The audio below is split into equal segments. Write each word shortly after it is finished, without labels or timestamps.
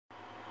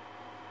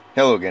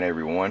Hello again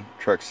everyone,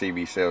 Truck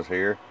CB Sales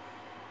here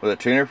with a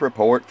tune-up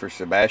report for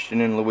Sebastian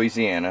in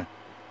Louisiana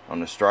on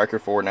the Stryker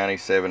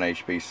 497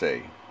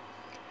 HPC.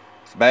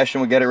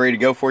 Sebastian, we got it ready to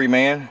go for you,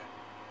 man.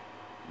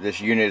 This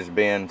unit has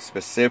been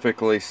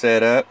specifically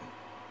set up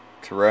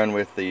to run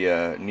with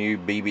the new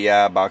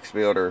BBI box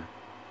builder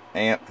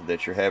amp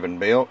that you're having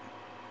built.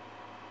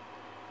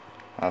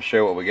 I'll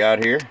show what we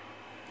got here.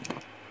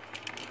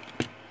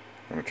 I'm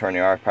going to turn the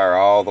RF power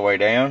all the way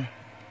down.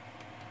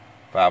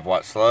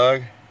 5-watt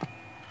slug.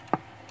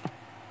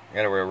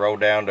 Got it roll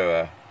down to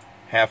a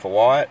half a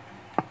watt.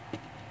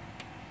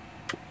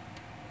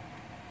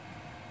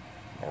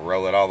 We'll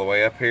roll it all the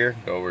way up here,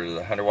 go over to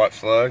the 100-watt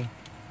slug,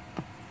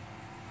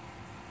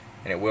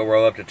 and it will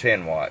roll up to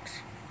 10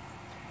 watts.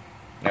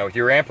 Now with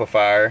your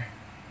amplifier,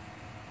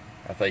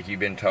 I think you've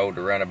been told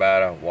to run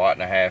about 1.5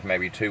 watts,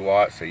 maybe 2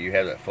 watts, so you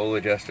have that full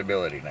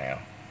adjustability now.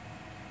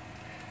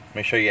 Let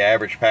me show you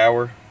average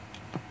power.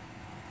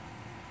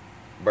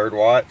 Bird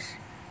watts.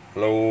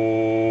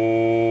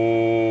 Low.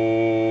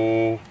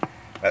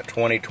 About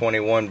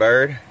 20-21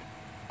 bird.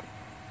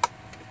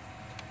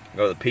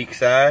 Go to the peak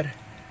side.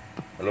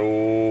 Low.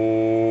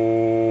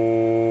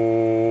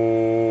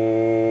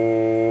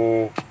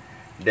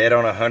 Dead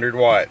on 100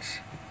 watts.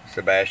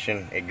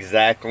 Sebastian,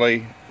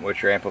 exactly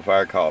what your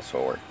amplifier calls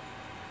for.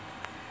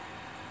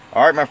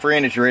 Alright my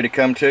friend, it's ready to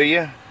come to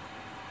you.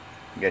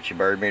 You got your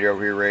bird meter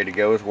over here ready to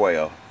go as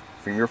well.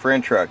 From your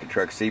friend Truck at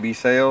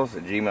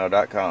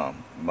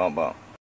truckcbsales@gmail.com. Bump bump.